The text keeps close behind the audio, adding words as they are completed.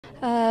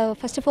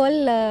First of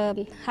all,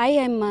 hi,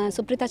 I'm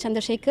Supritha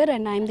Chandrasekar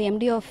and I'm the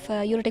MD of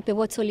Eurotech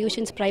Pivot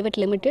Solutions Private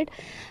Limited.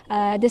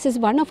 This is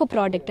one of a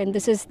product, and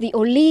this is the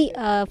only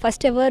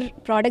first ever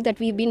product that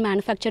we've been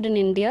manufactured in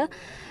India.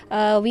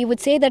 We would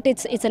say that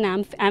it's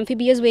an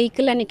amphibious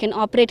vehicle and it can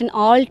operate in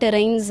all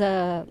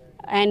terrains.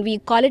 And we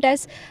call it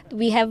as,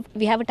 we have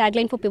a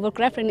tagline for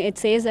hovercraft, and it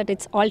says that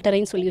it's all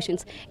terrain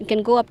solutions. It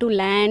can go up to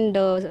land,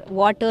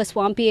 water,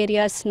 swampy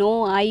areas,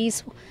 snow,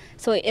 ice.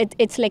 So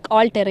it's like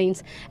all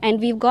terrains. And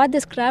we've got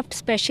this craft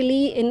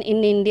specially in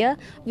India.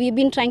 We've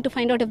been trying to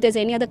find out if there's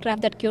any other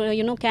craft that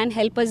can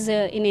help us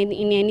in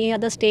any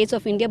other states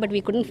of India, but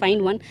we couldn't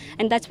find one.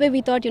 And that's where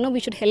we thought we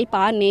should help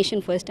our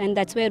nation first. And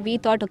that's where we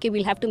thought, okay,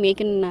 we'll have to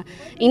make in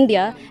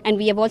India, and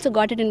we have also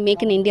got it in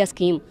Make in India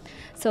scheme.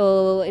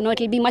 So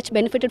it'll be much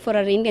benefited for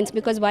our Indians,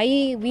 because why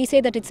we say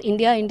that it's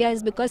India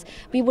is because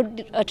we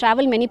would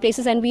travel many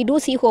places and we do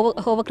see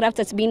hovercrafts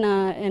that's been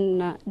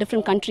in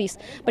different countries.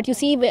 But you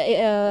see,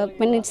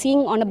 when it's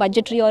seeing on a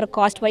budgetary or a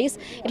cost wise,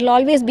 it'll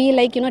always be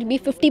like it'll be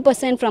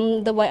 50%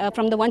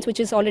 from the ones which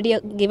is already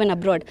given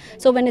abroad.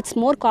 So when it's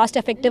more cost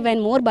effective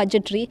and more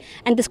budgetary,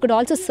 and this could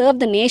also serve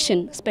the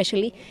nation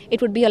especially,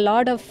 it would be a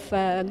lot of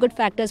good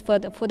factors for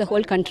the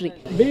whole country.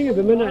 Being a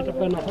women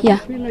entrepreneur, how do you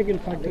feel like, in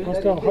fact, the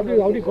cost of, how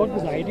do you got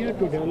this idea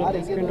to develop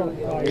this kind of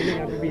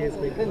amphibious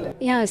vehicle?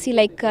 Yeah, see,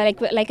 like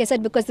I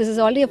said, because this is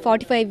already a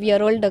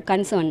 45-year-old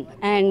concern,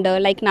 and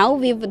like now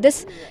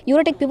this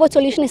Eurotech Pivot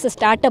Solution is a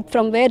startup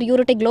from where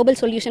Eurotech Global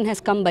Solution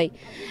has come by.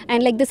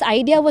 And like this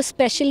idea was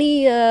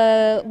specially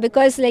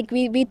because like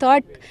we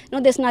thought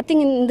there's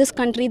nothing in this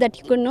country that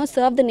you could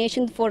serve the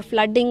nation for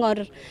flooding or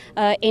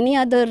any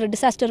other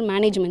disaster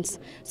managements.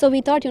 So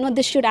we thought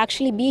this should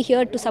actually be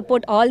here to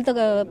support all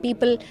the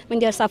people when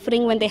they are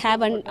suffering, when they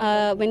have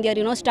when they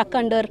are stuck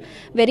under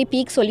very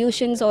peak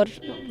solutions or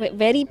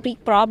very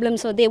peak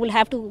problems, so they will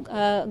have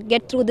to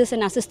get through this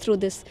and assist through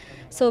this.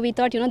 So we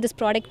thought this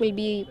product will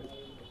be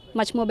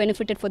much more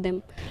benefited for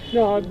them.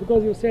 No,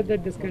 because you said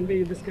that this can be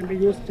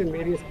used in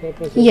various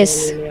purposes.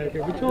 Yes.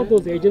 Which of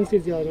those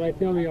agencies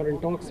right now you are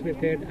in talks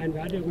with it, and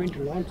where are you going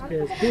to launch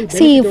this? Who will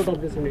benefit out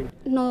of this in India?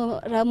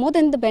 No, more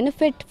than the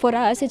benefit for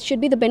us, it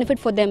should be the benefit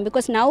for them,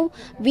 because now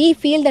we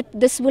feel that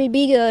this will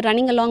be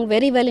running along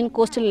very well in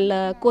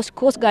coastal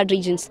coast guard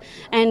regions,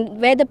 and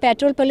where the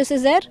patrol police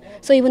is there,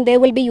 so even they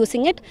will be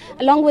using it.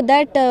 Along with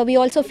that, we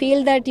also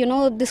feel that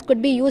this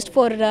could be used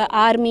for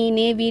army,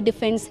 navy,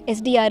 defense,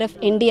 SDRF,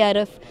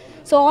 NDRF.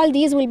 So all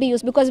these will be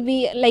used, because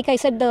we, like I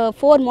said, the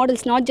 4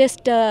 models, not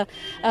just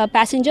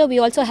passenger, we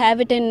also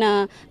have it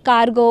in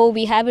cargo,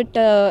 we have it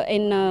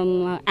in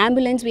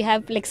ambulance, we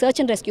have like search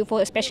and rescue,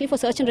 especially for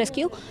search and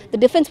rescue, the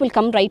defense will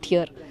come right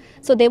here.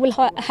 So they will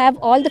have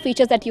all the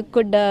features that you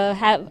could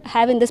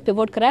have in this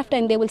pivot craft,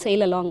 and they will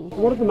sail along.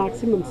 What is the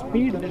maximum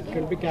speed that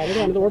can be carried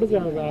on? What is the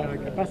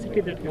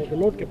capacity the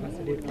load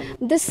capacity?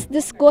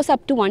 This goes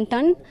up to 1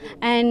 ton,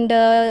 and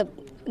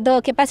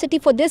the capacity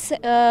for this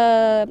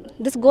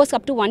goes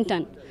up to 1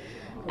 ton.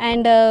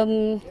 And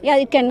yeah,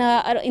 it can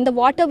in the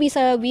water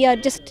we are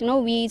just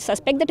we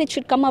suspect that it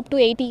should come up to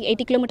 80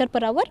 km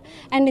per hour,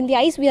 and in the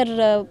ice we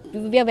are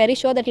very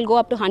sure that it will go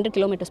up to 100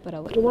 km per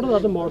hour. So what are the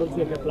other models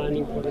that you are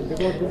planning for it?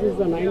 Because this is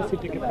a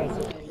 9-seater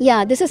capacity.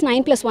 Yeah, this is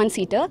 9 plus 1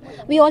 seater.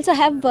 We also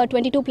have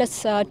 22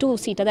 plus 2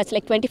 seater. That's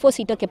like 24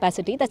 seater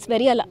capacity. That's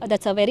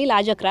a very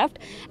larger craft,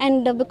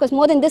 and because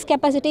more than this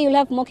capacity, you'll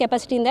have more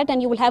capacity in that,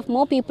 and you will have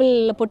more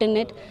people put in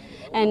it,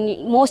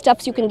 and more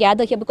stuffs you can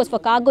gather here, because for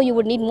cargo you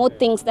would need more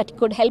things that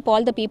could help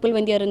all the people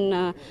when they are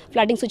in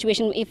flooding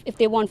situation. If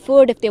they want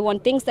food, if they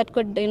want things that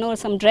could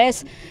some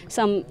dress,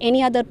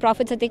 any other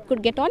profits that they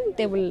could get on,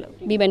 they will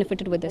be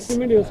benefited with this.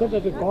 You said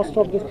that the cost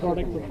of this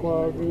product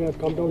would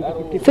come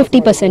down to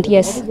 50%,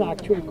 yes. What is the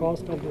actual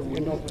cost of this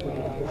kind of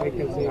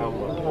vehicles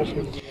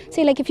internationally?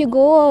 See, like if you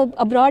go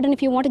abroad and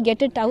if you want to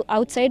get it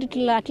outside, it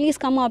will at least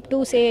come up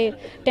to say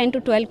 10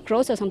 to 12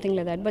 crores or something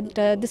like that. But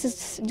this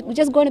is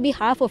just going to be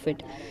half of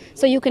it.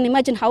 So you can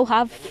imagine how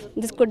half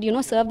this could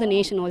serve the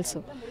nation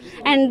also.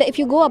 And if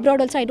you go abroad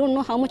also, I don't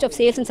know how much of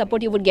sales and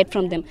support you would get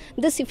from them.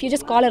 This, if you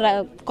just call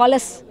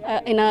us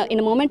in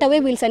a moment away,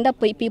 we'll send up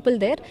people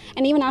there,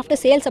 and even after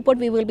sales support,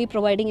 we will be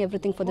providing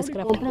everything for this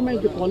craft.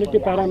 Compromise the quality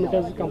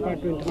parameters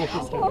compared to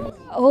international standards?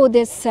 Oh,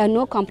 there's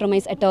no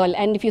compromise at all.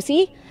 And if you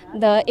see,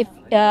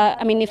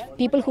 if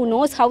people who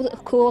knows how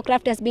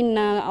hovercraft has been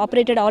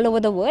operated all over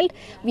the world,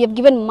 we have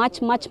given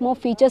much more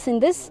features in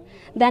this,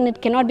 then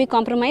it cannot be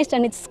compromised,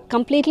 and it's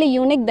completely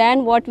unique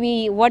than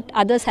what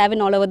others have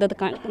in all over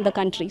the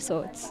country.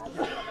 So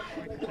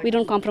we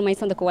don't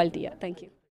compromise on the quality. Yeah, thank you.